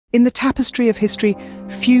In the tapestry of history,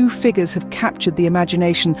 few figures have captured the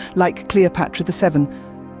imagination like Cleopatra VII,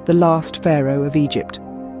 the last pharaoh of Egypt.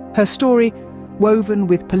 Her story, woven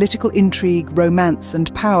with political intrigue, romance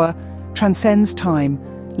and power, transcends time,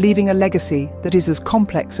 leaving a legacy that is as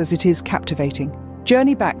complex as it is captivating.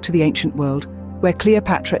 Journey back to the ancient world, where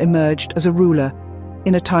Cleopatra emerged as a ruler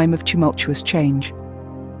in a time of tumultuous change.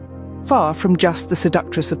 Far from just the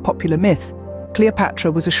seductress of popular myth,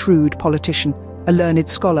 Cleopatra was a shrewd politician, a learned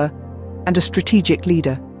scholar, and a strategic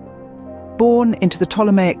leader. Born into the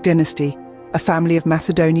Ptolemaic dynasty, a family of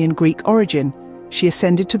Macedonian Greek origin, she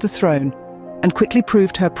ascended to the throne and quickly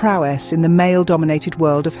proved her prowess in the male-dominated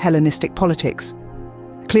world of Hellenistic politics.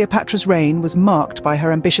 Cleopatra's reign was marked by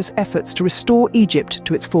her ambitious efforts to restore Egypt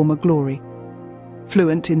to its former glory.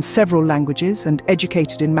 Fluent in several languages and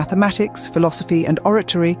educated in mathematics, philosophy and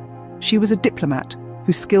oratory, she was a diplomat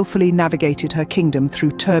who skillfully navigated her kingdom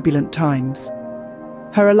through turbulent times.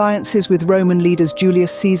 Her alliances with Roman leaders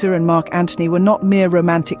Julius Caesar and Mark Antony were not mere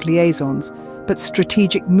romantic liaisons, but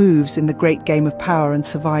strategic moves in the great game of power and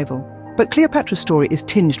survival. But Cleopatra's story is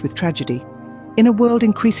tinged with tragedy. In a world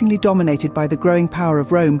increasingly dominated by the growing power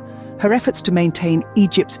of Rome, her efforts to maintain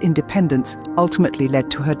Egypt's independence ultimately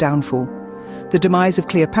led to her downfall. The demise of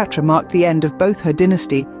Cleopatra marked the end of both her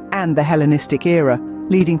dynasty and the Hellenistic era,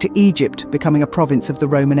 leading to Egypt becoming a province of the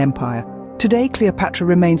Roman Empire. Today, Cleopatra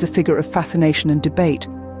remains a figure of fascination and debate.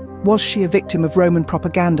 Was she a victim of Roman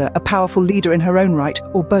propaganda, a powerful leader in her own right,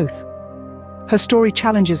 or both? Her story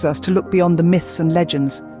challenges us to look beyond the myths and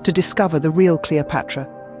legends, to discover the real Cleopatra,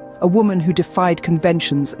 a woman who defied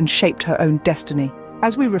conventions and shaped her own destiny.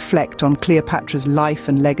 As we reflect on Cleopatra's life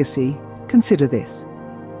and legacy, consider this.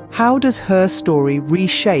 How does her story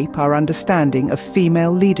reshape our understanding of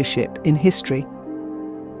female leadership in history?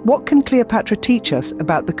 What can Cleopatra teach us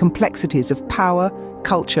about the complexities of power,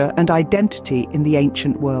 culture, and identity in the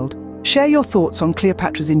ancient world? Share your thoughts on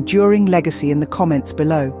Cleopatra's enduring legacy in the comments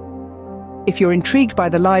below. If you're intrigued by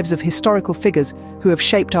the lives of historical figures who have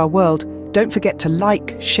shaped our world, don't forget to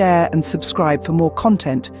like, share, and subscribe for more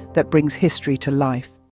content that brings history to life.